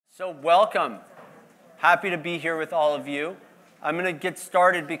So welcome. Happy to be here with all of you. I'm going to get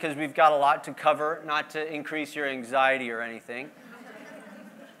started because we've got a lot to cover, not to increase your anxiety or anything.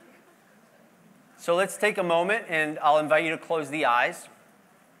 So let's take a moment, and I'll invite you to close the eyes.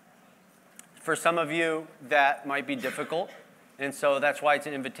 For some of you, that might be difficult, and so that's why it's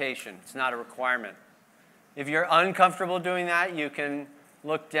an invitation. It's not a requirement. If you're uncomfortable doing that, you can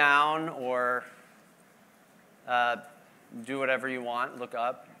look down or do whatever you want. Look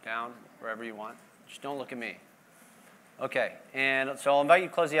up, down, wherever you want. Just don't look at me. Okay, and so I'll invite you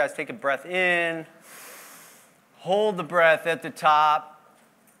to close the eyes. Take a breath in. Hold the breath at the top,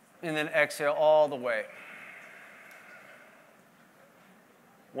 and then exhale all the way.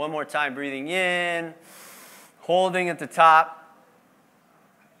 One more time, breathing in, holding at the top,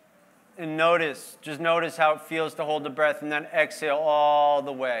 and just notice how it feels to hold the breath, and then exhale all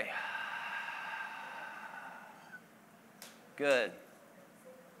the way. Good.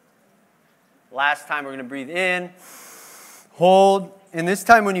 Last time, we're going to breathe in, hold, and this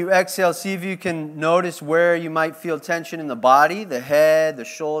time when you exhale, see if you can notice where you might feel tension in the body, the head, the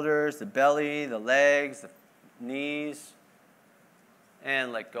shoulders, the belly, the legs, the knees,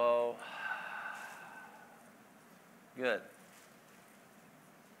 and let go. Good.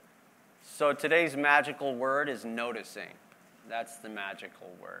 So today's magical word is noticing. That's the magical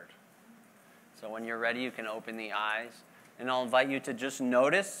word. So when you're ready, you can open the eyes, and I'll invite you to just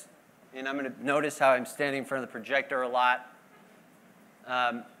notice. And I'm going to notice how I'm standing in front of the projector a lot.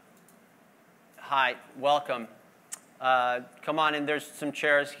 Hi, welcome. Come on in, there's some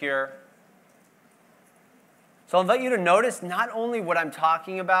chairs here. So I'll invite you to notice not only what I'm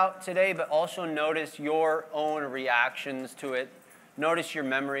talking about today, but also notice your own reactions to it. Notice your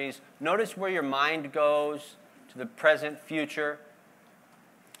memories. Notice where your mind goes to the present, future.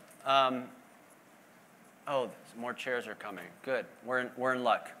 Oh, more chairs are coming. Good, we're in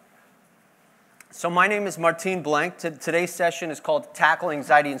luck. So my name is Martín Blank. Today's session is called Tackle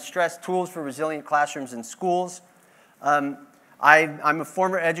Anxiety and Stress, Tools for Resilient Classrooms and Schools. I'm a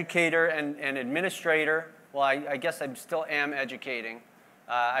former educator and administrator. Well, I guess I still am educating.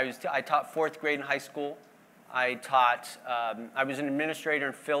 I taught fourth grade in high school. I was an administrator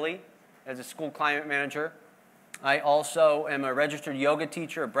in Philly as a school climate manager. I also am a registered yoga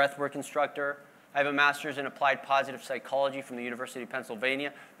teacher, a breathwork instructor. I have a master's in applied positive psychology from the University of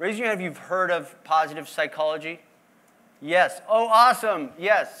Pennsylvania. Raise your hand if you've heard of positive psychology. Yes. Oh, awesome.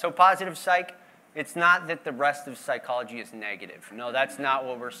 Yes. So positive psych, it's not that the rest of psychology is negative. No, that's not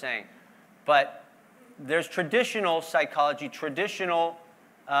what we're saying. But there's traditional psychology, traditional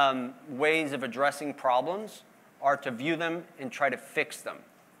ways of addressing problems are to view them and try to fix them,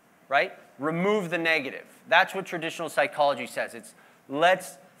 right? Remove the negative. That's what traditional psychology says. It's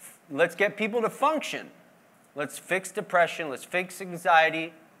let's get people to function. Let's fix depression. Let's fix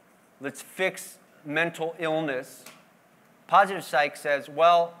anxiety. Let's fix mental illness. Positive psych says,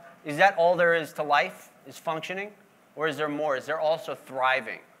 well, is that all there is to life, is functioning? Or is there more? Is there also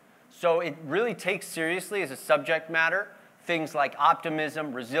thriving? So it really takes seriously as a subject matter things like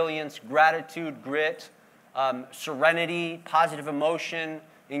optimism, resilience, gratitude, grit, serenity, positive emotion,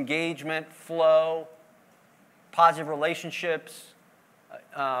 engagement, flow, positive relationships,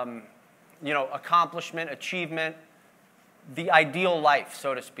 accomplishment, achievement, the ideal life,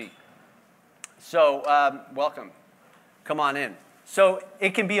 so to speak. So welcome. Come on in. So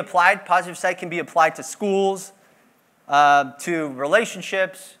it can be applied, positive psych can be applied to schools, to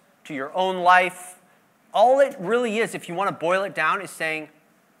relationships, to your own life. All it really is, if you want to boil it down, is saying,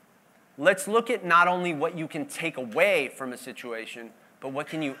 let's look at not only what you can take away from a situation, but what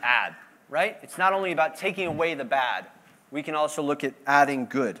can you add, right? It's not only about taking away the bad. We can also look at adding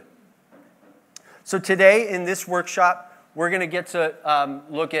good. So today in this workshop, we're going to get to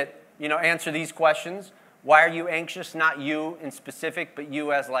look at, answer these questions. Why are you anxious? Not you in specific, but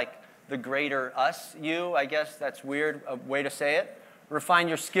you as like the greater us, you, I guess that's weird, a way to say it. Refine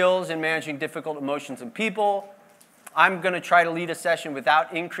your skills in managing difficult emotions and people. I'm going to try to lead a session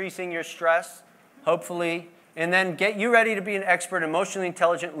without increasing your stress, hopefully, and then get you ready to be an expert in emotionally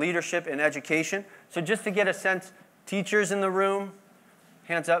intelligent leadership and education. So just to get a sense, teachers in the room,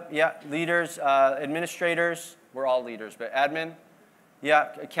 hands up, yeah, leaders, administrators, we're all leaders, but admin, yeah,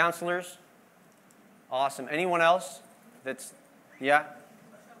 counselors, awesome. Anyone else that's, yeah,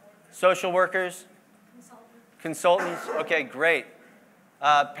 social workers, consultants, okay, great.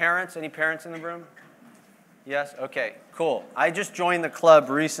 Parents, any parents in the room? Yes, okay, cool. I just joined the club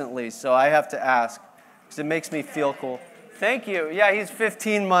recently, so I have to ask, because it makes me feel cool. Thank you, yeah, he's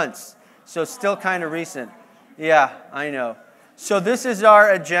 15 months, so still kind of recent. Yeah, I know. So this is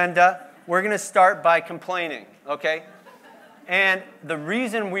our agenda. We're going to start by complaining, okay? And the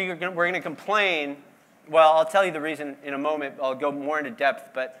reason we're going to complain, well, I'll tell you the reason in a moment. I'll go more into depth.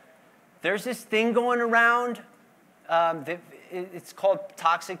 But there's this thing going around. It's called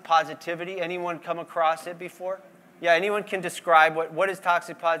toxic positivity. Anyone come across it before? Yeah, anyone can describe what is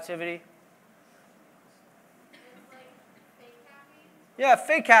toxic positivity? It's like fake happy. Yeah,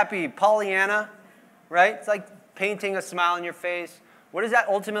 fake happy, Pollyanna, right? It's like painting a smile on your face. What does that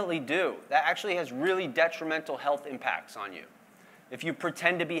ultimately do? That actually has really detrimental health impacts on you. If you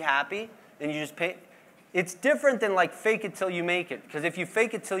pretend to be happy and you just paint, it's different than like fake it till you make it. Because if you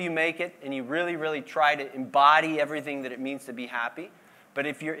fake it till you make it and you really, really try to embody everything that it means to be happy, but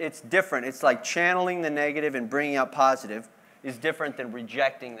it's different. It's like channeling the negative and bringing out positive is different than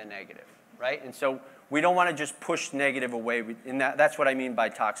rejecting the negative, right? And so we don't want to just push negative away. That's what I mean by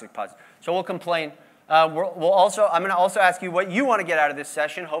toxic positive. So we'll complain. I'm going to also ask you what you want to get out of this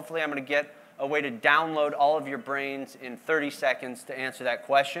session. Hopefully I'm going to get a way to download all of your brains in 30 seconds to answer that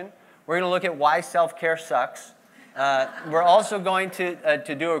question. We're going to look at why self-care sucks. We're also going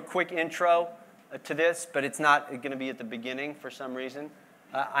to do a quick intro to this, but it's not going to be at the beginning for some reason.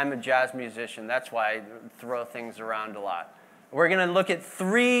 I'm a jazz musician. That's why I throw things around a lot. We're going to look at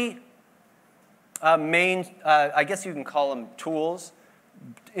three main, I guess you can call them tools: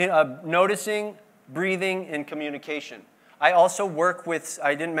 noticing, breathing, and communication. I also work with,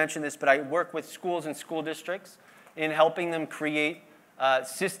 I didn't mention this, but I work with schools and school districts in helping them create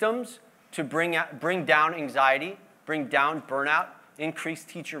systems to bring down anxiety, bring down burnout, increase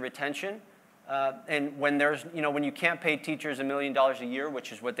teacher retention. And when you can't pay teachers $1 million a year,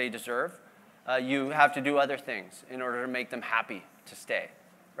 which is what they deserve, you have to do other things in order to make them happy to stay,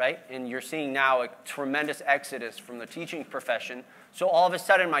 right? And you're seeing now a tremendous exodus from the teaching profession. So all of a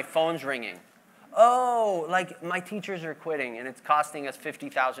sudden, my phone's ringing. Oh, like my teachers are quitting, and it's costing us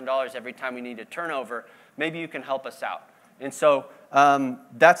 $50,000 every time we need a turnover. Maybe you can help us out. And so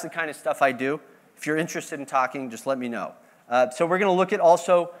that's the kind of stuff I do. If you're interested in talking, just let me know. So we're going to look at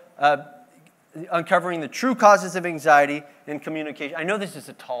also uncovering the true causes of anxiety and communication. I know this is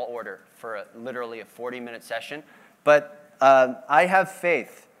a tall order for literally a 40-minute session, but I have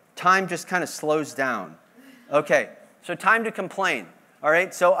faith. Time just kind of slows down. Okay, so time to complain. All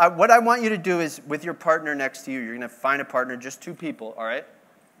right, so what I want you to do is, with your partner next to you, you're going to find a partner, just two people, all right?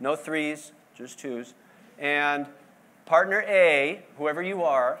 No threes, just twos. And partner A, whoever you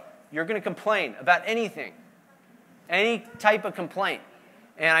are, you're going to complain about anything, any type of complaint.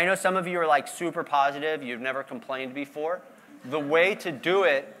 And I know some of you are like super positive. You've never complained before. The way to do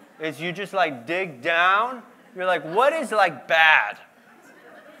it is you just like dig down. You're like, what is like bad?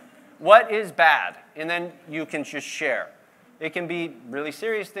 What is bad? And then you can just share. It can be really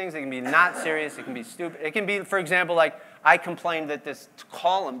serious things. It can be not serious. It can be stupid. It can be, for example, like I complained that this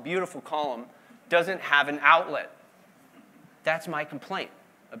column, beautiful column, doesn't have an outlet. That's my complaint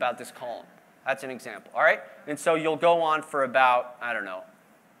about this column. That's an example, all right? And so you'll go on for about, I don't know,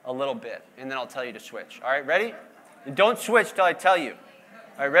 a little bit, and then I'll tell you to switch. All right, ready? And don't switch till I tell you.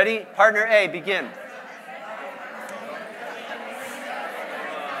 All right, ready? Partner A, begin.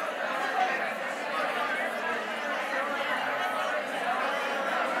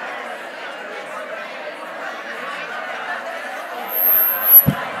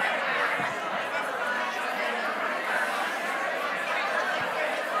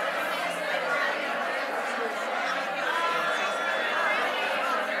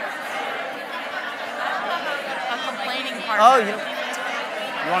 Oh, you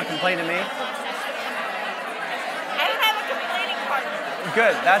want to complain to me? I don't have a complaining partner.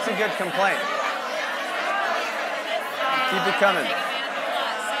 Good. That's a good complaint. Keep it coming. I've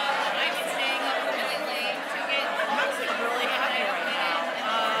been staying up really late to get. I'm actually really happy right now.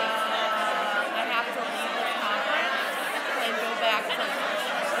 I have to leave this conference and go back to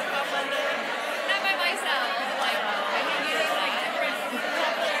not by myself. Like I've been getting like different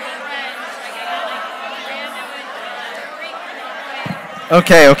friends. Like I got like random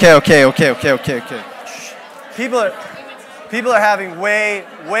Okay. People are having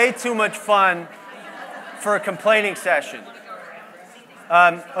way too much fun for a complaining session.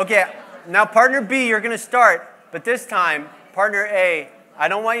 Okay, now partner B, you're going to start, but this time, partner A, I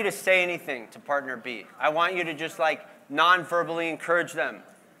don't want you to say anything to partner B. I want you to just like non-verbally encourage them.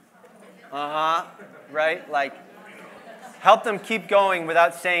 Right? Like help them keep going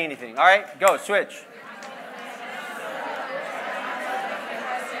without saying anything. All right, go, switch.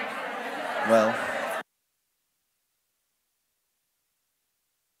 Well.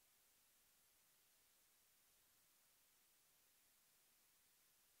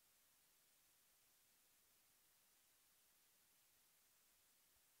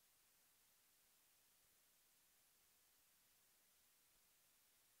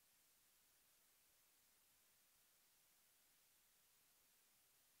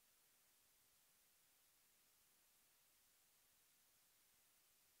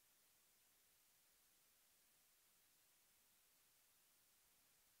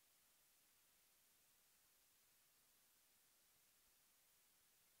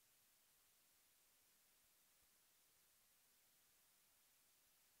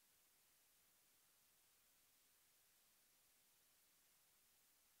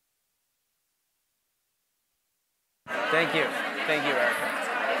 Thank you. Thank you, Erica.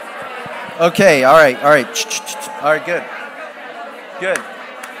 Okay, all right, all right. All right, good. Good.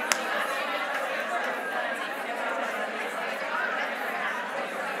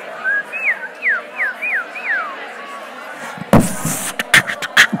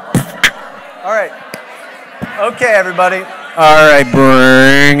 All right. Okay, everybody. All right,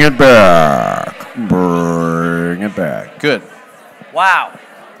 bring it back. Bring it back. Good. Wow.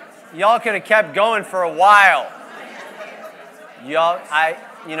 Y'all could have kept going for a while. Y'all,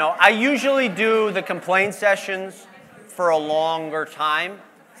 I usually do the complaint sessions for a longer time.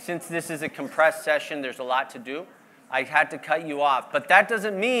 Since this is a compressed session, there's a lot to do. I had to cut you off. But that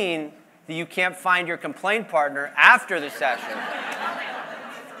doesn't mean that you can't find your complaint partner after the session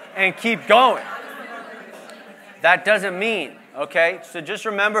and keep going. That doesn't mean, okay? So just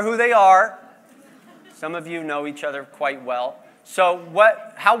remember who they are. Some of you know each other quite well. So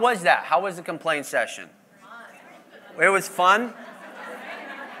how was that? How was the complaint session? It was fun?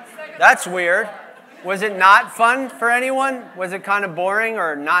 That's weird. Was it not fun for anyone? Was it kind of boring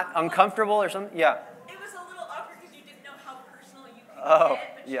or not uncomfortable or something? Yeah. It was a little awkward because you didn't know how personal you could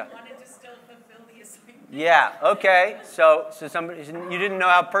get, but yeah. you wanted to still fulfill the assignment. Yeah, okay. So you didn't know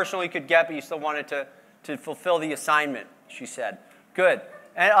how personal you could get, but you still wanted to fulfill the assignment, she said. Good.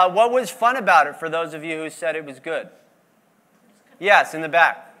 And what was fun about it for those of you who said it was good? Yes, in the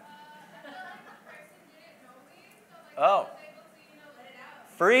back. Oh.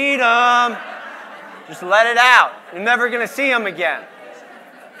 Freedom. Just let it out. You're never going to see them again.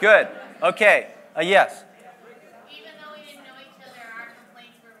 Good. Okay. Yes. Even though we didn't know each other, our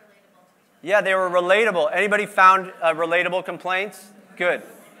complaints were relatable to each other. Yeah, they were relatable. Anybody found relatable complaints? Good.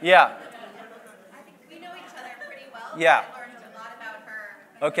 Yeah. I think we know each other pretty well. Yeah. I learned a lot about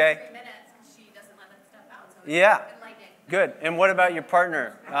her. Okay. 3 minutes, because she doesn't let that stuff out. So Yeah. enlightening. Good. And what about your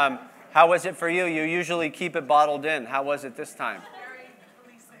partner? How was it for you? You usually keep it bottled in. How was it this time?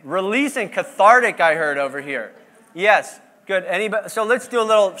 Releasing, cathartic, I heard over here. Yes, good. Anybody? So let's do a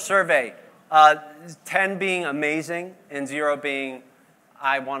little survey. 10 being amazing and 0 being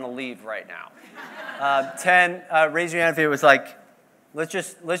I want to leave right now. 10, raise your hand if it was like, let's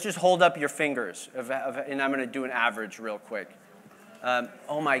just hold up your fingers, and I'm going to do an average real quick.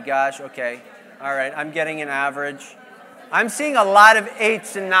 Oh my gosh, okay. All right, I'm getting an average. I'm seeing a lot of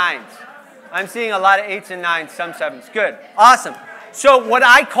 8s and 9s. I'm seeing a lot of 8s and 9s, some 7s. Good, awesome. So what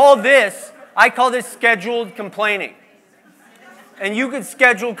I call this scheduled complaining. And you could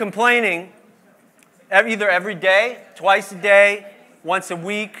schedule complaining either every day, twice a day, once a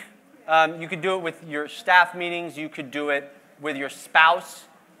week. You could do it with your staff meetings. You could do it with your spouse.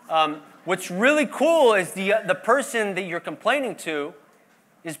 What's really cool is the person that you're complaining to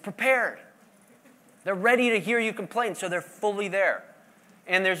is prepared. They're ready to hear you complain, so they're fully there.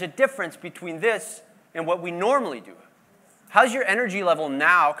 And there's a difference between this and what we normally do. How's your energy level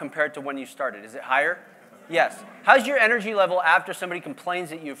now compared to when you started? Is it higher? Yes. How's your energy level after somebody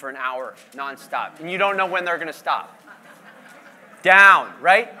complains at you for an hour nonstop and you don't know when they're going to stop? Down,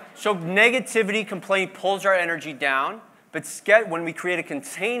 right? So negativity, complaint pulls our energy down, but when we create a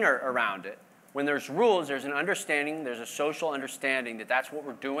container around it, when there's rules, there's an understanding, there's a social understanding that that's what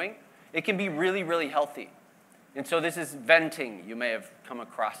we're doing, it can be really, really healthy. And so this is venting. You may have come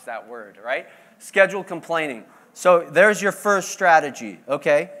across that word, right? Scheduled complaining. So there's your first strategy,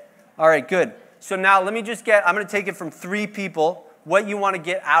 okay? All right, good. So now I'm going to take it from 3 people, what you want to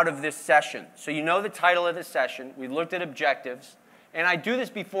get out of this session. So you know the title of the session. We looked at objectives. And I do this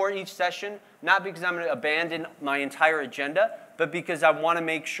before each session, not because I'm going to abandon my entire agenda, but because I want to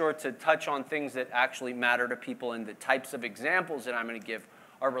make sure to touch on things that actually matter to people, and the types of examples that I'm going to give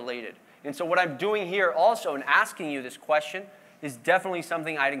are related. And so what I'm doing here also in asking you this question is definitely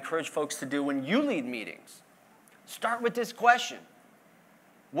something I'd encourage folks to do when you lead meetings. Start with this question.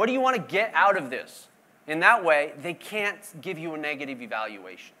 What do you want to get out of this? In that way, they can't give you a negative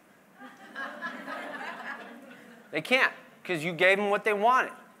evaluation. They can't, because you gave them what they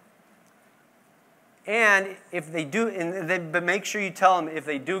wanted. And if they do, but make sure you tell them if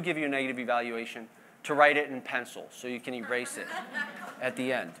they do give you a negative evaluation to write it in pencil so you can erase it at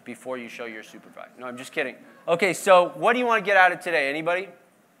the end before you show your supervisor. No, I'm just kidding. Okay, so what do you want to get out of today? Anybody?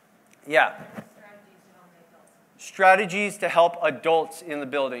 Yeah. Strategies to help adults in the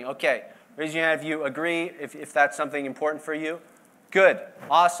building. Okay, raise your hand if you agree, if that's something important for you. Good,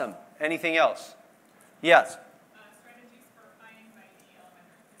 awesome. Anything else? Yes? Strategies for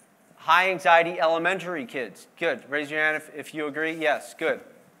high anxiety elementary kids. Good, raise your hand if you agree. Yes, good.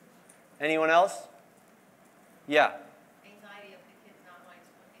 Anyone else? Yeah. Anxiety of the kids not wanting to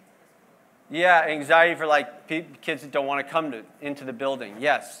come into the school. Yeah, anxiety for like kids that don't want to come into the building.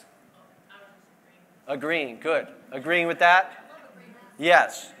 Yes. I was just agreeing with Agreeing, good. Agreeing with that?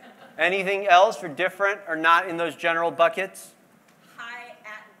 Yes. Anything else for different or not in those general buckets? High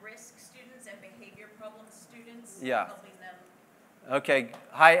at-risk students and behavior problem students. Yeah. Helping them. Okay,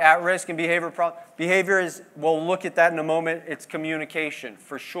 high at risk and behavior problem. Behavior is, we'll look at that in a moment. It's communication,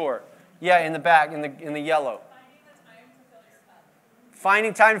 for sure. Yeah, in the back, in the yellow.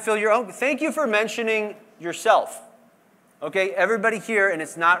 Finding time to fill your own. Thank you for mentioning yourself. Okay, everybody here, and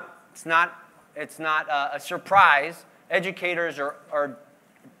it's not a surprise. Educators are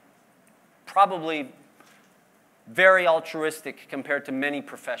probably very altruistic compared to many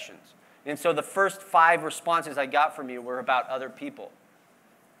professions. And so the first 5 responses I got from you were about other people.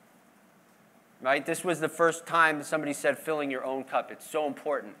 Right? This was the first time somebody said filling your own cup. It's so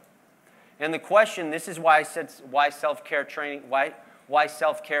important. And the question, this is why I said why self-care training, why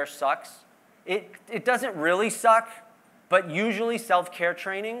self-care sucks. It doesn't really suck, but usually self-care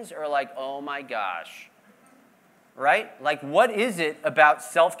trainings are like, oh my gosh. Right? Like, what is it about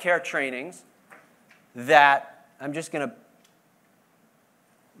self-care trainings that I'm just going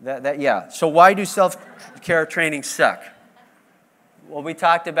to, yeah. So why do self-care trainings suck? Well, we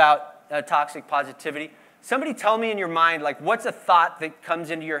talked about toxic positivity. Somebody tell me in your mind, like, what's a thought that comes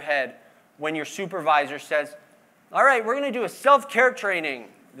into your head when your supervisor says, all right, we're going to do a self-care training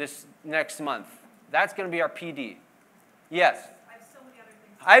this next month. That's going to be our PD. Yes? I have so many other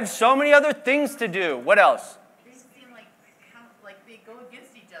things. I have so many other things to do. What else? They seem like they go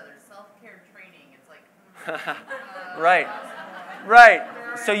against each other. Self-care training. It's like. Right. Right.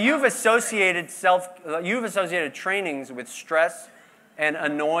 So you've associated trainings with stress and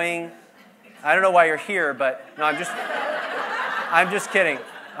annoying. I don't know why you're here, but no, I'm just kidding.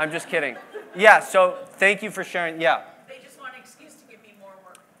 I'm just kidding. Yeah, so thank you for sharing. Yeah. They just want an excuse to give me more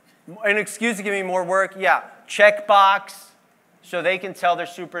work. An excuse to give me more work? Yeah. Checkbox, so they can tell their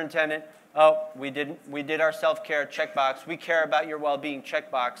superintendent, oh, we did our self-care, checkbox. We care about your well-being,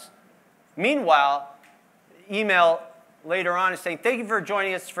 checkbox. Meanwhile, email later on is saying, thank you for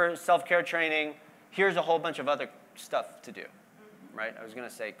joining us for self-care training. Here's a whole bunch of other stuff to do. Right? I was going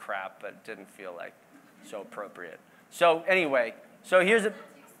to say crap, but it didn't feel like so appropriate. So anyway, so here's a...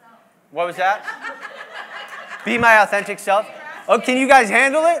 What was that? Be my authentic self. Oh, can you guys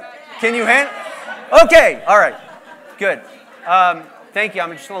handle it? Can you handle? Okay. All right. Good. Thank you.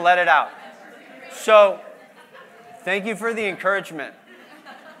 I'm just going to let it out. So, thank you for the encouragement.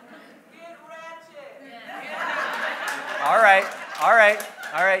 All right. All right.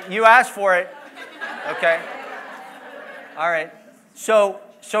 All right. You asked for it. Okay. All right. So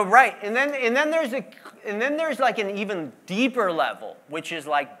right. And then there's like an even deeper level, which is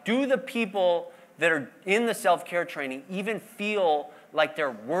like, do the people that are in the self-care training even feel like they're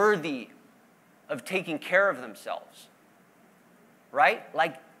worthy of taking care of themselves? Right?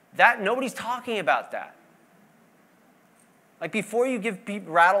 Like that, nobody's talking about that. Like before you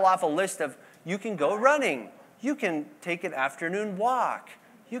rattle off a list of, you can go running, you can take an afternoon walk,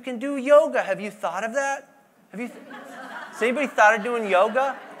 you can do yoga. Have you thought of that? Has anybody thought of doing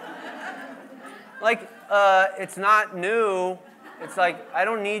yoga? Like, it's not new. It's like, I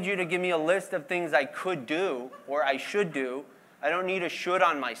don't need you to give me a list of things I could do or I should do. I don't need a should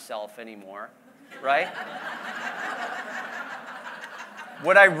on myself anymore, right?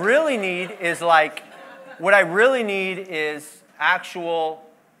 What I really need is actual,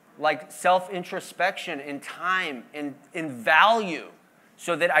 like, self-introspection in time, in value,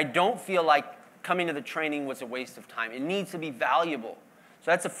 so that I don't feel like coming to the training was a waste of time. It needs to be valuable.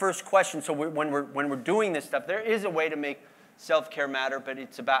 So that's the first question. So when we're doing this stuff, there is a way to make self-care matter, but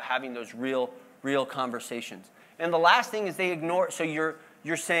it's about having those real conversations. And the last thing is they ignore. So you're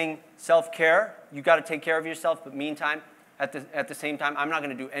saying self-care, you got to take care of yourself, but meantime, at the same time, I'm not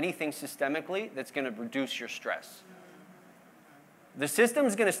going to do anything systemically that's going to reduce your stress. The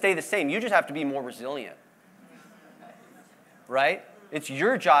system's going to stay the same. You just have to be more resilient. Right? It's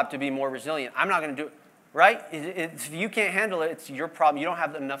your job to be more resilient. I'm not going to do it. Right? If you can't handle it, it's your problem. You don't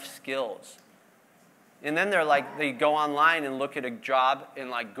have enough skills. And then they go online and look at a job in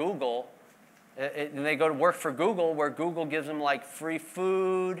like Google, and they go to work for Google, where Google gives them like free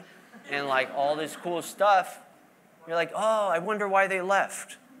food and like all this cool stuff. You're like, oh, I wonder why they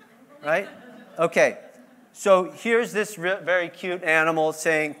left. Right? Okay. So here's this very cute animal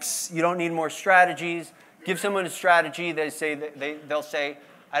saying, psst, you don't need more strategies. Give someone a strategy. They'll say,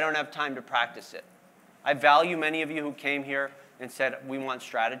 I don't have time to practice it. I value many of you who came here and said, we want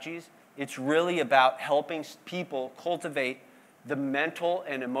strategies. It's really about helping people cultivate the mental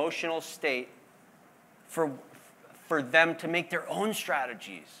and emotional state for them to make their own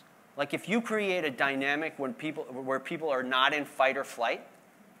strategies. Like if you create a dynamic where people are not in fight or flight,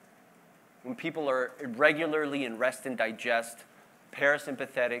 when people are regularly in rest and digest,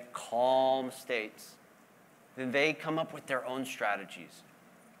 parasympathetic, calm states, then they come up with their own strategies.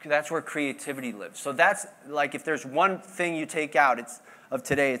 That's where creativity lives. So that's like, if there's one thing you take out of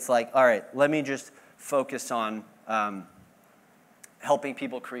today, it's like, all right, let me just focus on helping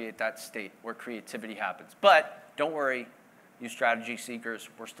people create that state where creativity happens. But don't worry, you strategy seekers,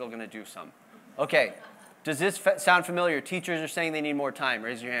 we're still going to do some. Okay, does this sound familiar? Teachers are saying they need more time.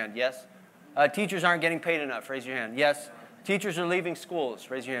 Raise your hand. Yes? Teachers aren't getting paid enough. Raise your hand. Yes? Teachers are leaving schools.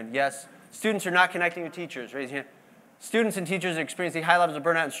 Raise your hand. Yes? Students are not connecting with teachers. Raise your hand. Students and teachers are experiencing high levels of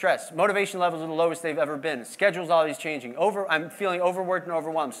burnout and stress. Motivation levels are the lowest they've ever been. Schedule's always changing. I'm feeling overworked and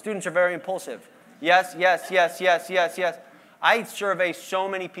overwhelmed. Students are very impulsive. Yes, yes, yes, yes, yes, yes. I survey so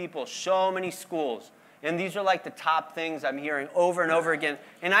many people, so many schools, and these are like the top things I'm hearing over and over again,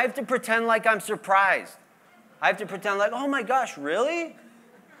 and I have to pretend like I'm surprised. I have to pretend like, oh my gosh, really?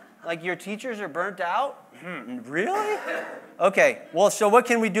 Like your teachers are burnt out? Really? Okay, well, so what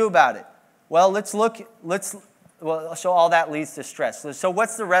can we do about it? Well, so all that leads to stress. So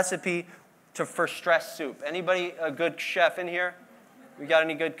what's the recipe for stress soup? Anybody a good chef in here? We got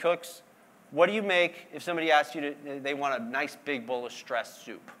any good cooks? What do you make if somebody asks you they want a nice big bowl of stress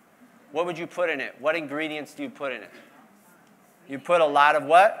soup? What would you put in it? What ingredients do you put in it? You put a lot of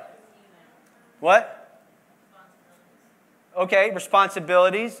what? What? Okay,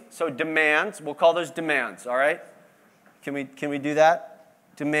 responsibilities. So demands. We'll call those demands, all right? Can we do that?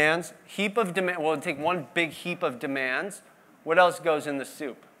 Demands. Heap of demands. We'll take one big heap of demands. What else goes in the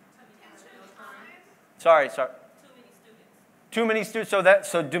soup? Sorry. Too many students.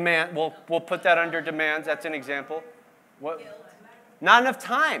 So demand. We'll put that under demands. That's an example. What? Not enough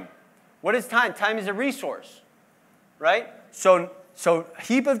time. What is time? Time is a resource, right? So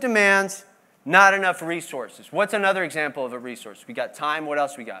heap of demands, not enough resources. What's another example of a resource? We got time. What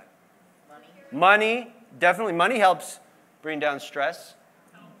else we got? Money. Definitely, money helps bring down stress.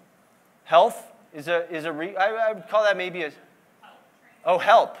 Health is I would call that maybe a. Oh,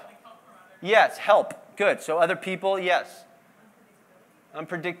 help. Yes, help. Good. So other people, yes.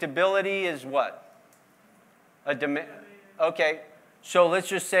 Unpredictability is what? A demand. Okay. So let's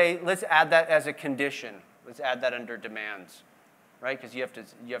just say, let's add that as a condition. Let's add that under demands, right? Because you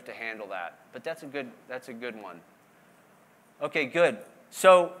have to handle that. But that's a good one. Okay, good.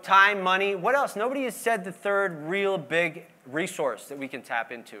 So time, money. What else? Nobody has said the third real big resource that we can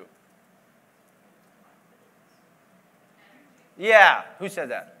tap into. Yeah. Who said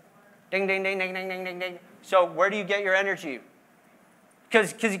that? Ding, ding, ding, ding, ding, ding, ding, ding. So where do you get your energy?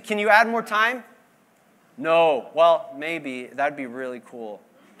 Because can you add more time? No. Well, maybe. That'd be really cool.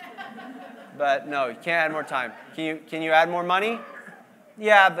 But no, you can't add more time. Can you add more money?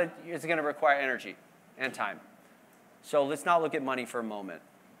 Yeah, but it's going to require energy and time. So let's not look at money for a moment.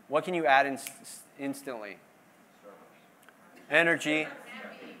 What can you add instantly? Energy.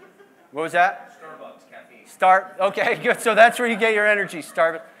 What was that? Starbucks, caffeine. Okay, good. So that's where you get your energy.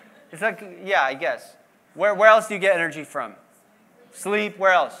 Starbucks. It's like, yeah, I guess. Where else do you get energy from? Sleep.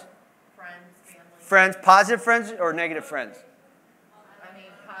 Where else? Friends, family. Friends. Positive friends or negative friends? I mean,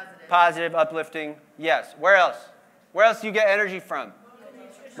 positive. Positive, uplifting. Yes. Where else? Where else do you get energy from?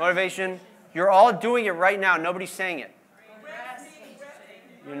 Motivation. You're all doing it right now. Nobody's saying it.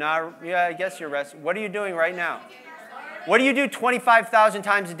 You're not. Yeah, I guess you're resting. What are you doing right now? What do you do 25,000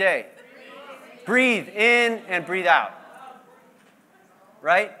 times a day? Breathe in and breathe out.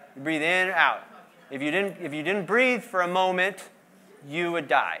 Right? Breathe in and out. If you didn't breathe for a moment, you would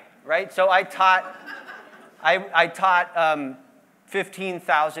die. Right? So I taught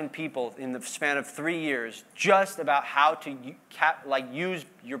 15,000 people in the span of 3 years just about how to use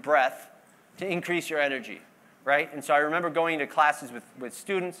your breath to increase your energy, right? And so I remember going to classes with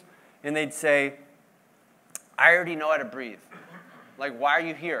students, and they'd say, I already know how to breathe. Like, why are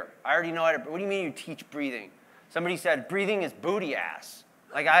you here? I already know how to breathe. What do you mean you teach breathing? Somebody said, breathing is booty ass.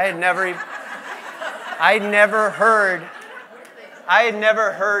 Like, I had never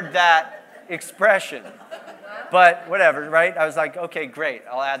heard that expression. But whatever, right? I was like, okay, great.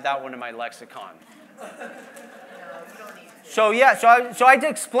 I'll add that one to my lexicon. So yeah, so I had to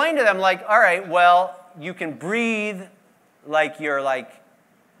explain to them, like, all right, well, you can breathe like you're like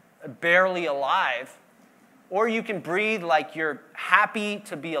barely alive, or you can breathe like you're happy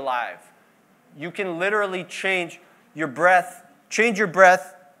to be alive. You can literally change your breath, change your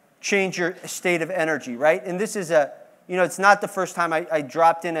state of energy, right? And this is it's not the first time I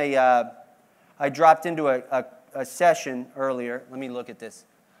dropped into a session earlier. Let me look at this.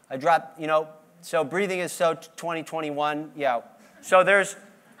 I dropped, so breathing is so 2021, yeah. So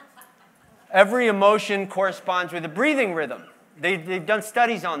every emotion corresponds with a breathing rhythm. They've done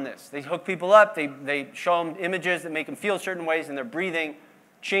studies on this. They hook people up. They show them images that make them feel certain ways, and their breathing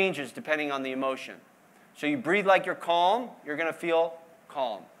changes depending on the emotion. So you breathe like you're calm, you're going to feel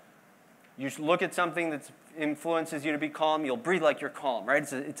calm. You look at something that influences you to be calm, you'll breathe like you're calm, right?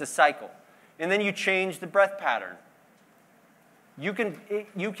 It's a cycle. And then you change the breath pattern. You can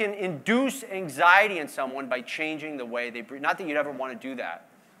induce anxiety in someone by changing the way they breathe. Not that you'd ever want to do that.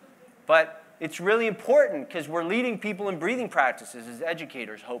 But it's really important because we're leading people in breathing practices as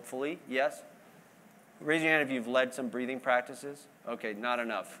educators, hopefully. Yes? Raise your hand if you've led some breathing practices. Okay, not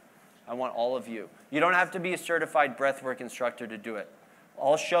enough. I want all of you. You don't have to be a certified breathwork instructor to do it.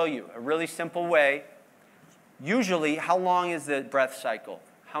 I'll show you a really simple way. Usually, how long is the breath cycle?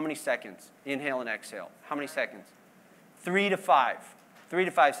 How many seconds? Inhale and exhale. How many seconds? 3 to 5. 3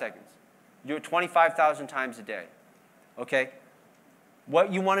 to 5 seconds. Do it 25,000 times a day. Okay?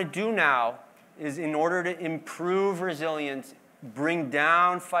 What you want to do now is, in order to improve resilience, bring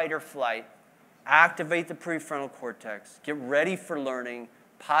down fight or flight, activate the prefrontal cortex, get ready for learning,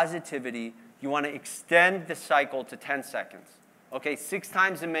 positivity, you want to extend the cycle to 10 seconds. Okay, 6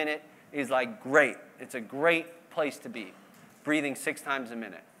 times a minute is like great. It's a great place to be, breathing 6 times a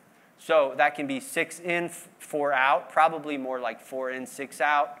minute. So that can be 6 in, 4 out, probably more like 4 in, 6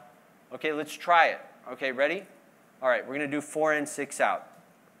 out. Okay, let's try it. Okay, ready? All right, we're going to do 4 in, 6 out.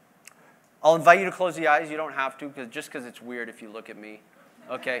 I'll invite you to close the eyes. You don't have to, just because it's weird if you look at me.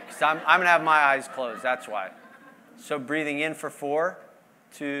 Okay, because I'm going to have my eyes closed. That's why. So breathing in for 4,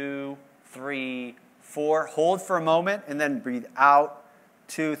 2, 3, 4. Hold for a moment, and then breathe out.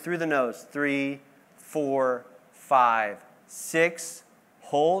 2, through the nose. 3, 4, 5, 6.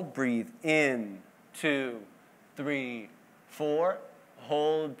 Hold, breathe in. 2, 3, 4.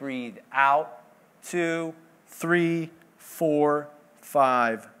 Hold, breathe out. 2, 3, 4,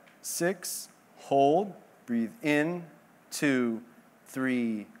 5, 6. Hold, breathe in. 2,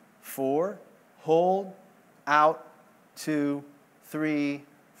 3, 4. Hold, out. 2, 3,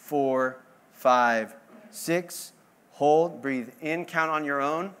 4, 5, 6. Hold, breathe in. Count on your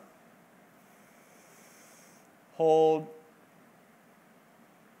own. Hold,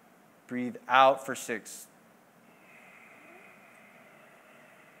 breathe out for 6.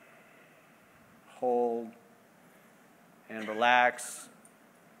 Hold, and relax.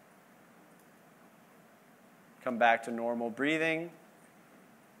 Come back to normal breathing.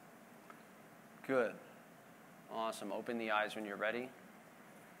 Good. Awesome. Open the eyes when you're ready.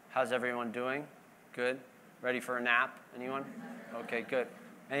 How's everyone doing? Good. Ready for a nap? Anyone? Okay, good.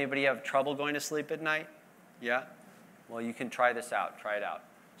 Anybody have trouble going to sleep at night? Yeah? Well, you can try this out. Try it out.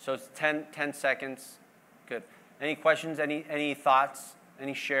 So it's 10 seconds. Good. Any questions? Any thoughts?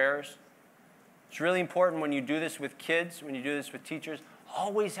 Any shares? It's really important when you do this with kids, when you do this with teachers,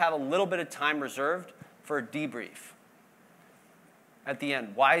 always have a little bit of time reserved for a debrief at the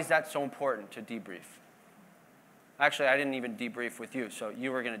end. Why is that so important to debrief? Actually, I didn't even debrief with you, so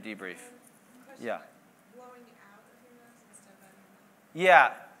you were going to debrief. Yeah. Blowing out of your nose instead of out of your mouth?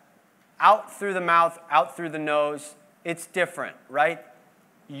 Yeah. Out through the mouth, out through the nose. It's different, right?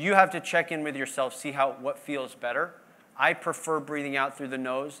 You have to check in with yourself, see what feels better. I prefer breathing out through the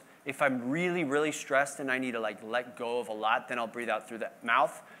nose. If I'm really, really stressed and I need to let go of a lot, then I'll breathe out through the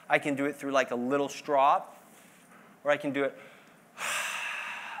mouth. I can do it through a little straw, or I can do it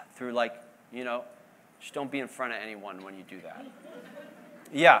through just don't be in front of anyone when you do that.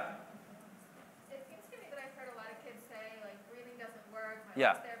 Yeah. It seems to me that I've heard a lot of kids say, breathing doesn't work. My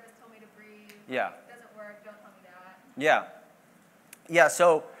Yeah. therapist told me to breathe. Yeah. It doesn't work. Don't tell me that. Yeah. Yeah,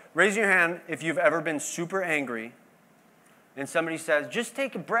 so raise your hand if you've ever been super angry and somebody says, just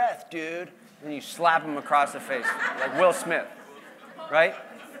take a breath, dude, and you slap them across the face, like Will Smith, right?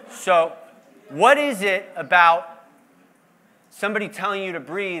 So what is it about somebody telling you to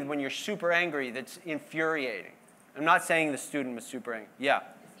breathe when you're super angry that's infuriating? I'm not saying the student was super angry. Yeah.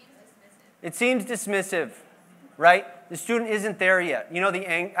 It seems dismissive, right? The student isn't there yet. You know the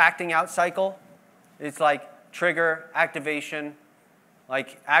acting out cycle? It's like trigger, activation,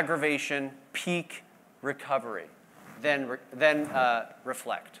 aggravation, peak, recovery, then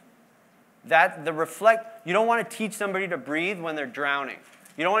reflect. You don't want to teach somebody to breathe when they're drowning.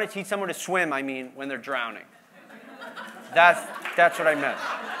 You don't want to teach someone to swim, when they're drowning. That's what I meant.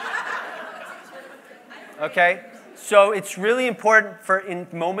 Okay? So it's really important in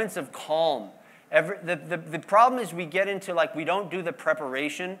moments of calm. The problem is we get into we don't do the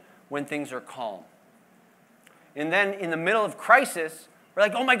preparation when things are calm. And then in the middle of crisis, we're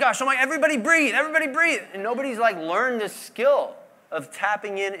like, oh my gosh, everybody breathe, And nobody's learned this skill of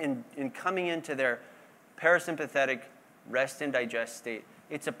tapping in and coming into their parasympathetic rest and digest state.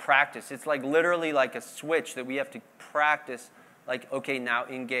 It's a practice. It's literally like a switch that we have to practice Like, okay, now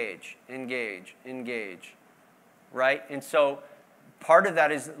engage, engage, engage, right? And so part of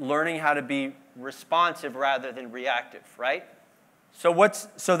that is learning how to be responsive rather than reactive, right? So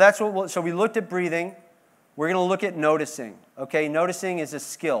so we looked at breathing. We're going to look at noticing, okay? Noticing is a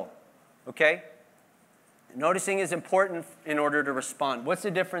skill, okay? Noticing is important in order to respond. What's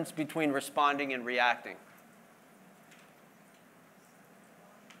the difference between responding and reacting?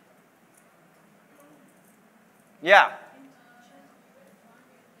 Yeah.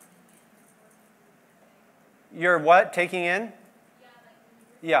 You're what? Taking in?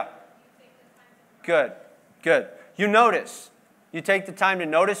 Yeah. Good. Good. You notice. You take the time to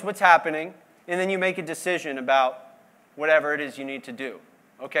notice what's happening, and then you make a decision about whatever it is you need to do.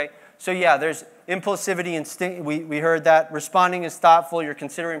 Okay? So yeah, there's impulsivity, instinct. We heard that. Responding is thoughtful. You're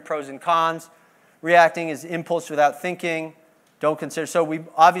considering pros and cons. Reacting is impulse without thinking. Don't consider. So we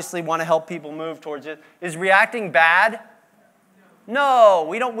obviously want to help people move towards it. Is reacting bad? No,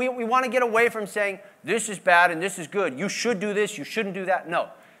 we don't. We want to get away from saying this is bad and this is good. You should do this. You shouldn't do that. No.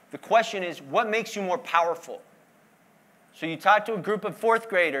 The question is, what makes you more powerful? So you talk to a group of fourth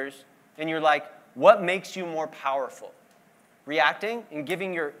graders, and you're like, what makes you more powerful? Reacting and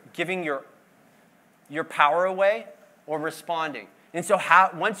giving your power away, or responding? And so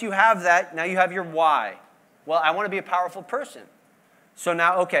once you have that, now you have your why. Well, I want to be a powerful person. So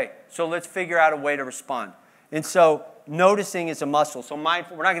now, okay, so let's figure out a way to respond. And so noticing is a muscle. So we're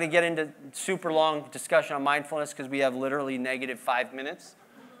not going to get into super long discussion on mindfulness because we have literally negative 5 minutes.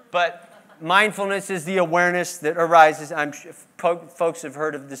 But mindfulness is the awareness that arises. I'm sure folks have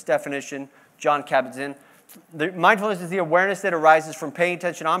heard of this definition, John Kabat-Zinn. Mindfulness is the awareness that arises from paying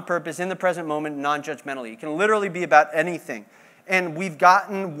attention on purpose in the present moment, non-judgmentally. It can literally be about anything. And we've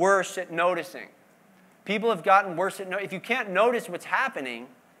gotten worse at noticing. People have gotten worse at noticing. If you can't notice what's happening,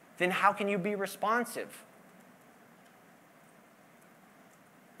 then how can you be responsive?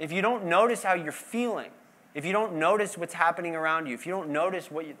 If you don't notice how you're feeling, if you don't notice what's happening around you, if you don't notice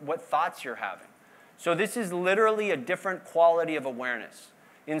what thoughts you're having. So this is literally a different quality of awareness.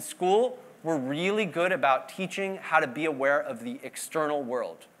 In school, we're really good about teaching how to be aware of the external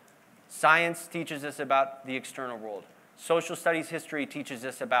world. Science teaches us about the external world. Social studies history teaches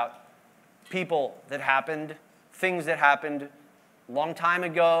us about people that happened, things that happened a long time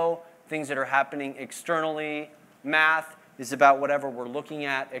ago, things that are happening externally. Math is about whatever we're looking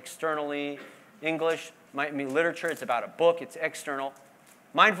at externally. English might mean literature. It's about a book. It's external.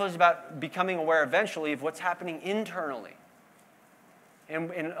 Mindfulness is about becoming aware eventually of what's happening internally.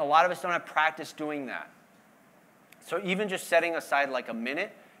 And a lot of us don't have practice doing that. So even just setting aside like a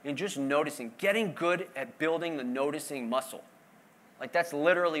minute and just noticing, getting good at building the noticing muscle. Like that's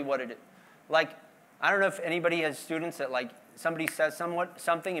literally what it is. Like, I don't know if anybody has students that like somebody says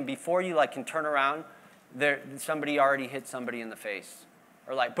something and before you like can turn around, somebody already hit somebody in the face.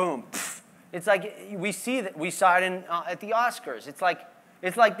 Or like, boom, pff. It's like we saw it at the Oscars. It's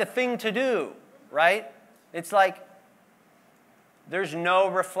like the thing to do, right? It's like there's no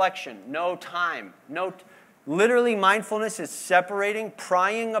reflection, no time, literally mindfulness is separating,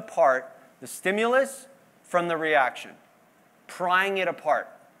 prying apart the stimulus from the reaction, prying it apart.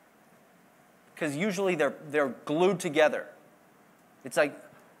 Because usually they're glued together. It's like,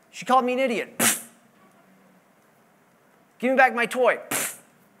 she called me an idiot. Pfft. Give me back my toy. Pfft.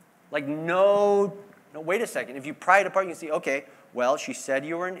 Like, no, wait a second. If you pry it apart, you can see, okay, well, she said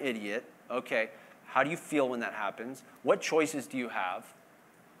you were an idiot. Okay, how do you feel when that happens? What choices do you have?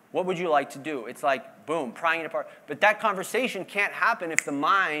 What would you like to do? It's like, boom, prying it apart. But that conversation can't happen if the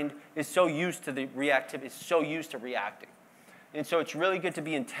mind is so used to the reactivity, is so used to reacting. And so it's really good to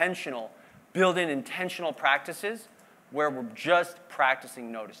be intentional, build in intentional practices where we're just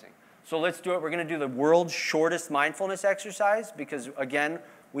practicing noticing. So let's do it. We're going to do the world's shortest mindfulness exercise because, again,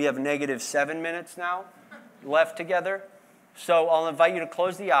 we have negative 7 minutes now left together. So I'll invite you to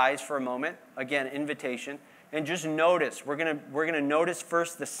close the eyes for a moment. Again, invitation. And just notice. We're going to notice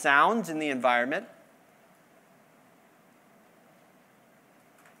first the sounds in the environment.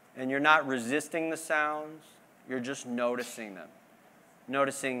 And you're not resisting the sounds. You're just noticing them.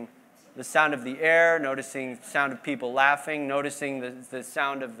 Noticing the sound of the air, noticing the sound of people laughing, noticing the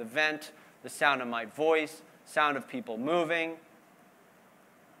sound of the vent, the sound of my voice, sound of people moving.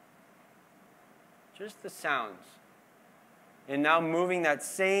 Just the sounds. And now moving that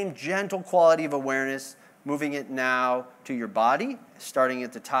same gentle quality of awareness, moving it now to your body, starting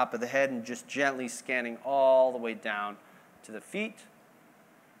at the top of the head and just gently scanning all the way down to the feet.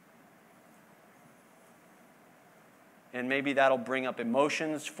 And maybe that'll bring up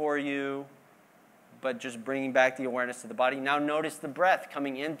emotions for you, but just bringing back the awareness to the body. Now notice the breath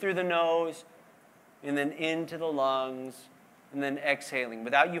coming in through the nose and then into the lungs and then exhaling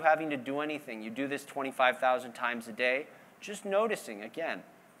without you having to do anything. You do this 25,000 times a day, just noticing, again,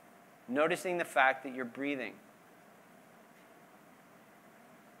 noticing the fact that you're breathing.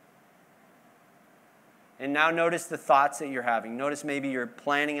 And now notice the thoughts that you're having. Notice maybe you're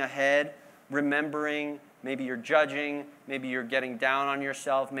planning ahead, remembering, maybe you're judging, maybe you're getting down on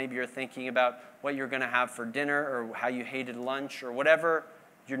yourself, maybe you're thinking about what you're going to have for dinner or how you hated lunch or whatever.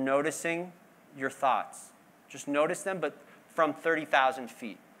 You're noticing your thoughts. Just notice them, but from 30,000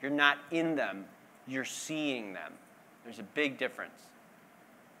 feet. You're not in them. You're seeing them. There's a big difference.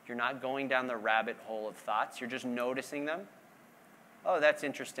 You're not going down the rabbit hole of thoughts. You're just noticing them. Oh, that's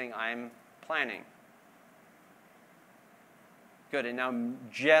interesting. I'm planning. Good. And now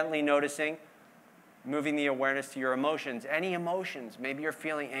gently noticing, moving the awareness to your emotions. Any emotions. Maybe you're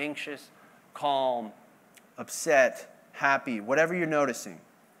feeling anxious, calm, upset, happy, whatever you're noticing.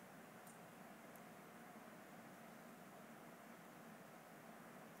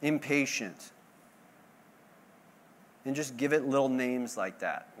 Impatient. And just give it little names like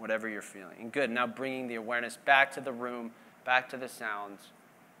that, whatever you're feeling. And good. Now bringing the awareness back to the room, back to the sounds,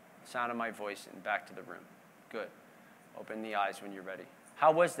 sound of my voice, and back to the room. Good. Open the eyes when you're ready.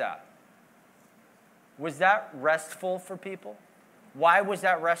 How was that? Was that restful for people? Why was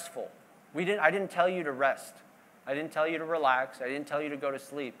that restful? I didn't tell you to rest. I didn't tell you to relax. I didn't tell you to go to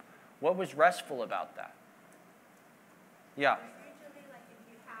sleep. What was restful about that? Yeah. Usually, like if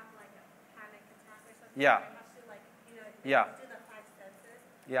you have like a panic attack or something, Yeah. you have to like, Yeah. do the five senses.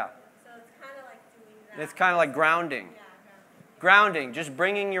 Yeah. So it's kind of like doing that. It's kind of like grounding. Yeah. Grounding, just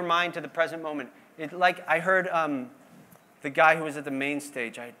bringing your mind to the present moment. Like I heard the guy who was at the main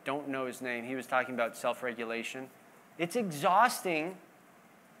stage, I don't know his name, he was talking about self-regulation. It's exhausting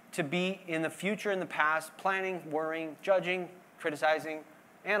to be in the future and the past, planning, worrying, judging, criticizing,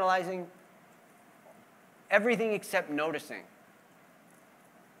 analyzing, everything except noticing.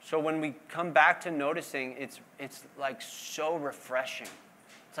 So when we come back to noticing, it's like so refreshing.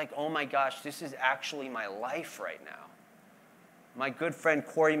 It's like, oh my gosh, this is actually my life right now. My good friend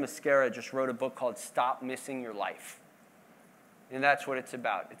Corey Mascara just wrote a book called Stop Missing Your Life. And that's what it's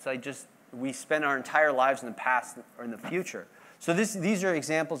about. It's like just we spend our entire lives in the past or in the future. So these are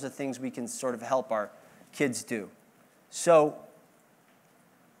examples of things we can sort of help our kids do. So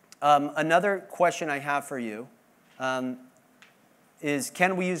another question I have for you is,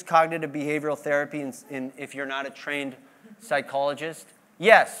 can we use cognitive behavioral therapy if you're not a trained psychologist?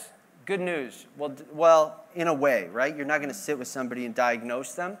 Yes. Good news. Well, in a way, right? You're not going to sit with somebody and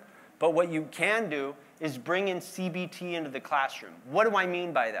diagnose them. But what you can do is bring in CBT into the classroom. What do I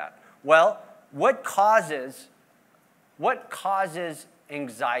mean by that? Well, what causes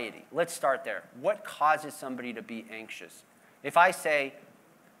anxiety? Let's start there. What causes somebody to be anxious? If I say,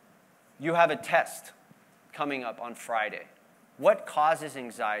 you have a test coming up on Friday, what causes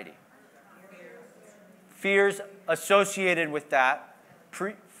anxiety? Fears associated with that.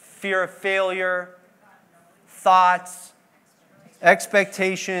 Fear of failure, thoughts,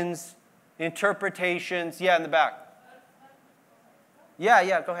 expectations, interpretations. Yeah, in the back.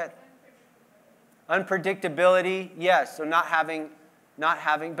 Yeah, go ahead. Unpredictability, yes. So not having,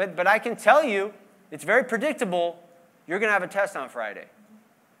 but I can tell you, it's very predictable. You're going to have a test on Friday.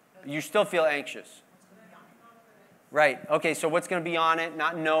 You still feel anxious. Right. Okay, so what's going to be on it?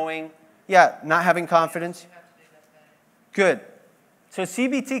 Not knowing. Yeah, not having confidence. Good. So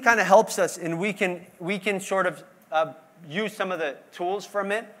CBT kind of helps us, and we can sort of use some of the tools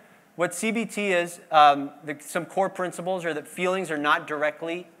from it. What CBT is, some core principles are that feelings are not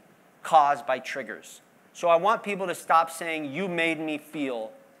directly caused by triggers. So I want people to stop saying, you made me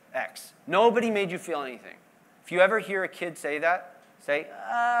feel X. Nobody made you feel anything. If you ever hear a kid say that, say,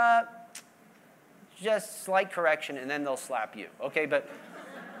 just slight correction, and then they'll slap you. Okay, but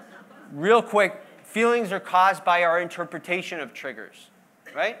real quick, feelings are caused by our interpretation of triggers,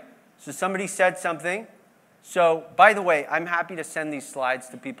 right? So somebody said something. So, by the way, I'm happy to send these slides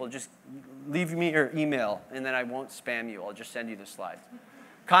to people. Just leave me your email, and then I won't spam you. I'll just send you the slides.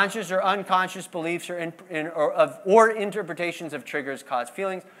 Conscious or unconscious beliefs or interpretations of triggers cause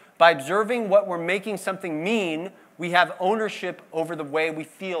feelings. By observing what we're making something mean, we have ownership over the way we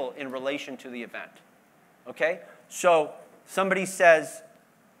feel in relation to the event. Okay? So somebody says,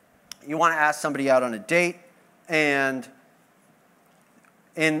 you want to ask somebody out on a date, and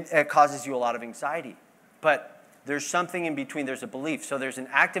it causes you a lot of anxiety. But there's something in between. There's a belief. So there's an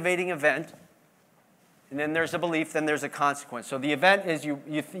activating event, and then there's a belief, then there's a consequence. So the event is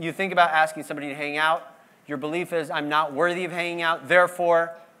you think about asking somebody to hang out. Your belief is, I'm not worthy of hanging out.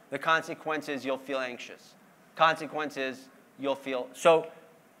 Therefore, the consequence is you'll feel anxious. Consequence is you'll feel... So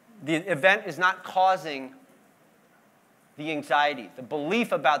the event is not causing the anxiety. The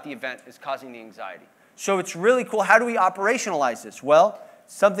belief about the event is causing the anxiety. So it's really cool. How do we operationalize this? Well,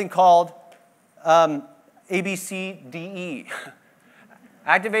 something called ABCDE.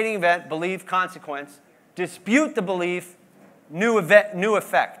 Activating event, belief, consequence. Dispute the belief, new event, new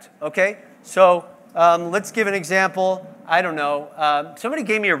effect. Okay? So let's give an example. I don't know. Somebody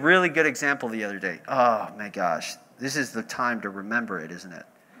gave me a really good example the other day. Oh, my gosh. This is the time to remember it, isn't it?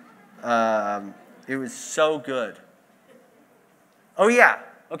 It was so good. Oh, yeah.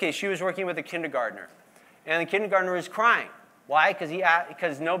 Okay, she was working with a kindergartner. And the kindergartner was crying. Why?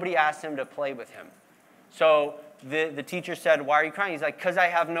 Because nobody asked him to play with him. So the teacher said, why are you crying? He's like, because I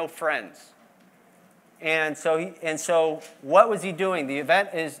have no friends. And so what was he doing? The event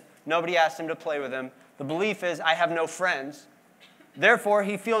is nobody asked him to play with him. The belief is I have no friends. Therefore,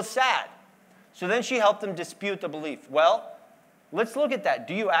 he feels sad. So then she helped him dispute the belief. Well, let's look at that.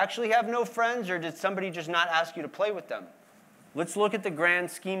 Do you actually have no friends, or did somebody just not ask you to play with them? Let's look at the grand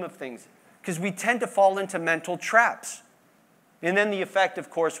scheme of things, because we tend to fall into mental traps. And then the effect, of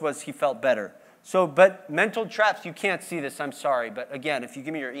course, was he felt better. So, but mental traps, you can't see this, I'm sorry. But again, if you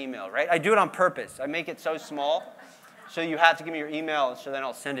give me your email, right? I do it on purpose. I make it so small, so you have to give me your email, so then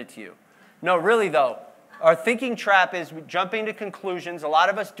I'll send it to you. No, really, though, our thinking trap is jumping to conclusions. A lot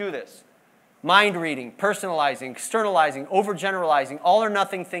of us do this. Mind reading, personalizing, externalizing, overgeneralizing, all or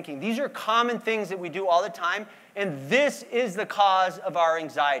nothing thinking. These are common things that we do all the time, and this is the cause of our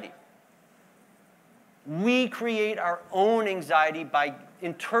anxiety. We create our own anxiety by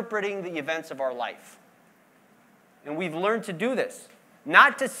interpreting the events of our life. And we've learned to do this.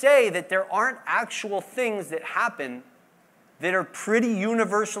 Not to say that there aren't actual things that happen that are pretty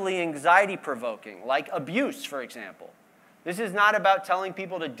universally anxiety-provoking, like abuse, for example. This is not about telling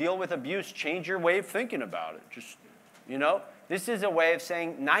people to deal with abuse. Change your way of thinking about it. Just, you know, this is a way of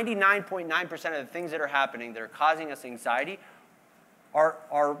saying 99.9% of the things that are happening that are causing us anxiety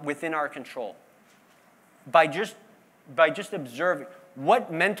are within our control. By just observing,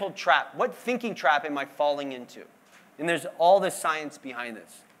 what mental trap, what thinking trap am I falling into? And there's all this science behind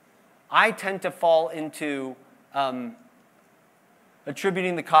this. I tend to fall into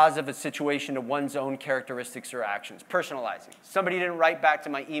attributing the cause of a situation to one's own characteristics or actions. Personalizing. Somebody didn't write back to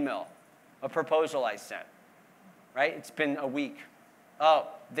my email, a proposal I sent. Right? It's been a week. Oh,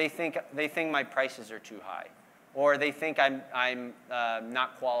 they think my prices are too high. Or they think I'm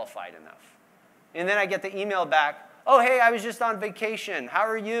not qualified enough. And then I get the email back, oh, hey, I was just on vacation. How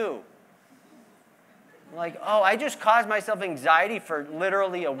are you? I'm like, oh, I just caused myself anxiety for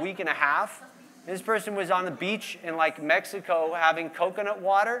literally a week and a half. This person was on the beach in like Mexico having coconut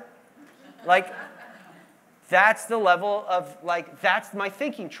water. Like, that's the level of, like, that's my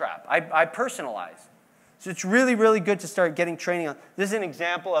thinking trap. I personalize. So it's really, really good to start getting training on. This is an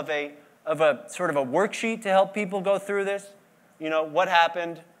example of a sort of a worksheet to help people go through this. You know, what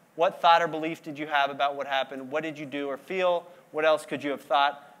happened? What thought or belief did you have about what happened? What did you do or feel? What else could you have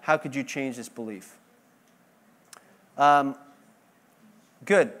thought? How could you change this belief?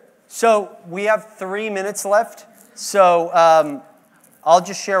 Good. So we have 3 minutes left. So I'll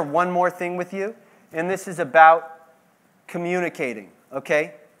just share one more thing with you. And this is about communicating,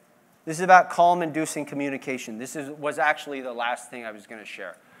 okay? This is about calm-inducing communication. This was actually the last thing I was going to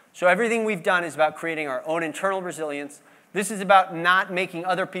share. So everything we've done is about creating our own internal resilience. This is about not making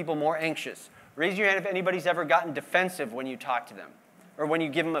other people more anxious. Raise your hand if anybody's ever gotten defensive when you talk to them or when you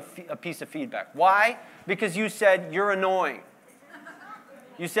give them a piece of feedback. Why? Because you said, you're annoying.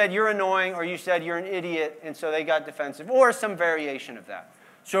 You said, you're annoying, or you said, you're an idiot, and so they got defensive, or some variation of that.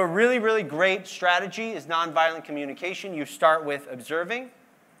 So a really, really great strategy is nonviolent communication. You start with observing.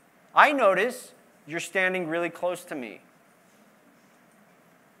 I notice you're standing really close to me.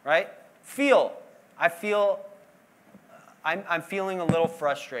 Right? Feel. I'm feeling a little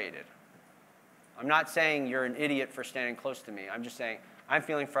frustrated. I'm not saying you're an idiot for standing close to me. I'm just saying I'm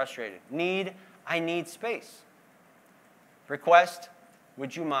feeling frustrated. I need space. Request,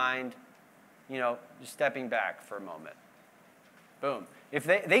 would you mind, just stepping back for a moment? Boom. If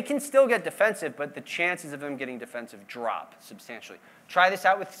they can still get defensive, but the chances of them getting defensive drop substantially. Try this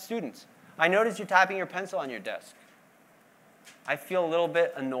out with students. I notice you're tapping your pencil on your desk. I feel a little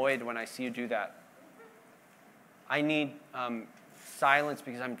bit annoyed when I see you do that. I need silence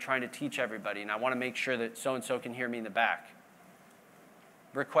because I'm trying to teach everybody, and I want to make sure that so-and-so can hear me in the back.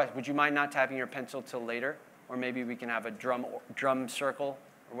 Request, would you mind not tapping your pencil till later? Or maybe we can have a drum circle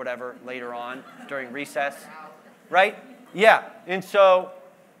or whatever later on during recess. Right? Yeah. And so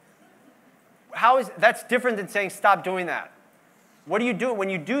that's different than saying stop doing that. What do you do? When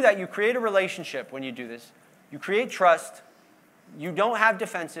you do that, you create a relationship when you do this. You create trust. You don't have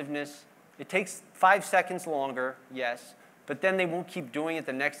defensiveness. It takes 5 seconds longer, yes. but then they won't keep doing it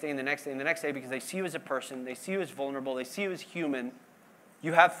the next day and the next day and the next day because they see you as a person, they see you as vulnerable, they see you as human.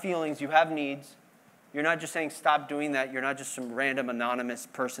 You have feelings, you have needs. You're not just saying stop doing that. You're not just some random anonymous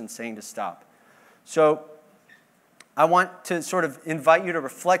person saying to stop. So I want to sort of invite you to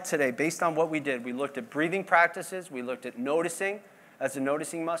reflect today based on what we did. We looked at breathing practices. We looked at noticing as a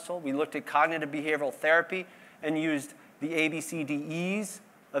noticing muscle. We looked at cognitive behavioral therapy and used the ABCDEs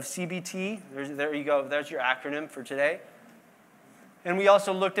of CBT. There you go. There's your acronym for today. And we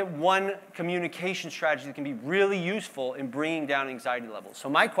also looked at one communication strategy that can be really useful in bringing down anxiety levels. So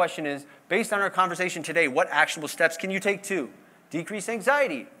my question is, based on our conversation today, what actionable steps can you take to decrease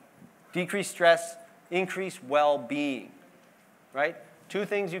anxiety, decrease stress, increase well-being, right? 2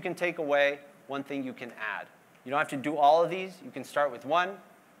 things you can take away, 1 thing you can add. You don't have to do all of these. You can start with 1.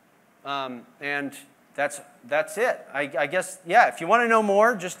 And that's it. I guess, yeah, if you want to know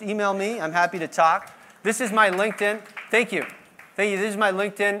more, just email me. I'm happy to talk. This is my LinkedIn. Thank you. Thank you. This is my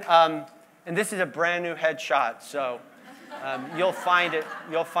LinkedIn. And this is a brand new headshot. So you'll find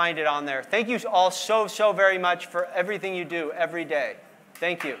it on there. Thank you all so very much for everything you do every day.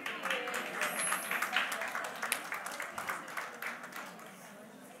 Thank you.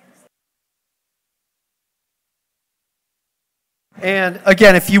 And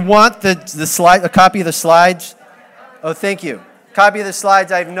again, if you want a copy of the slides, oh, thank you. Copy of the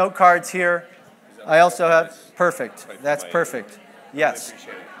slides. I have note cards here. I also have, perfect. That's perfect. Yes.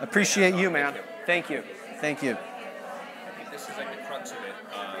 Appreciate you, man. Thank you. Thank you. I think this is like the crux of it,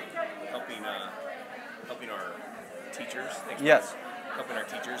 helping our teachers. Yes. Helping our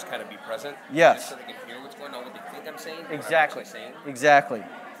teachers kind of be present. Yes. So they can hear what's going on, what they think I'm saying. Exactly. What I'm saying. Exactly.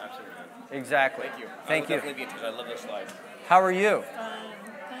 Absolutely. Exactly. Thank you. Thank you. Definitely be interested. I love those slides. How are you?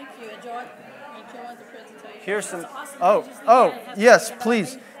 Thank you. Enjoy the presentation. Here's some. Awesome. Oh, yes,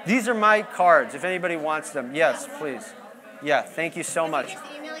 please. These are my cards. If anybody wants them, yes, please. Yeah, thank you so much. Just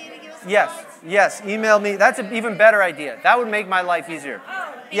email you to give us the Yes, slides? yes. Email me. That's an even better idea. That would make my life easier.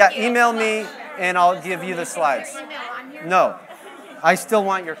 Yeah, email me, and I'll give you the slides. Email on here. No, I still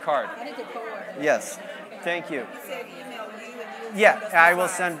want your card. I need to forward. Yes, thank you. He said email you and you. Yeah, I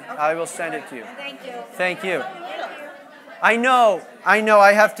will send it to you. Thank you. Thank you. I know.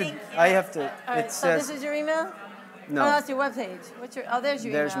 I have to. All right, It so this says is your email? Oh, no. that's your webpage. What's your? Oh, there's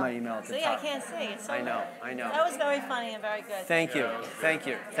your There's email. my email at the See, I top. can't see. It's so I know. That was very funny and very good. Thank you. Thank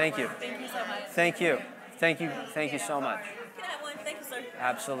you. Thank you. Thank you so much. Thank you. Thank you. Thank you so much. Can I have one? Thank you, sir.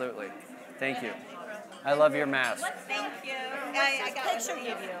 Absolutely. Thank you. I love your mask. Thank you. I got picture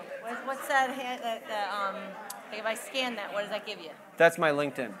give you. What's that? Like if I scan that, what does that give you? That's my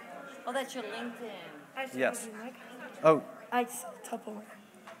LinkedIn. Oh, that's your LinkedIn. Yes. Oh. I Tupperware.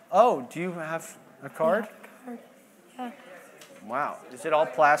 Oh, do you have a card? Yeah. Wow. Is it all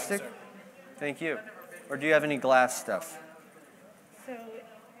plastic? Thank you. Or do you have any glass stuff? So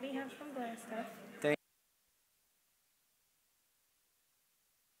we have some glass stuff.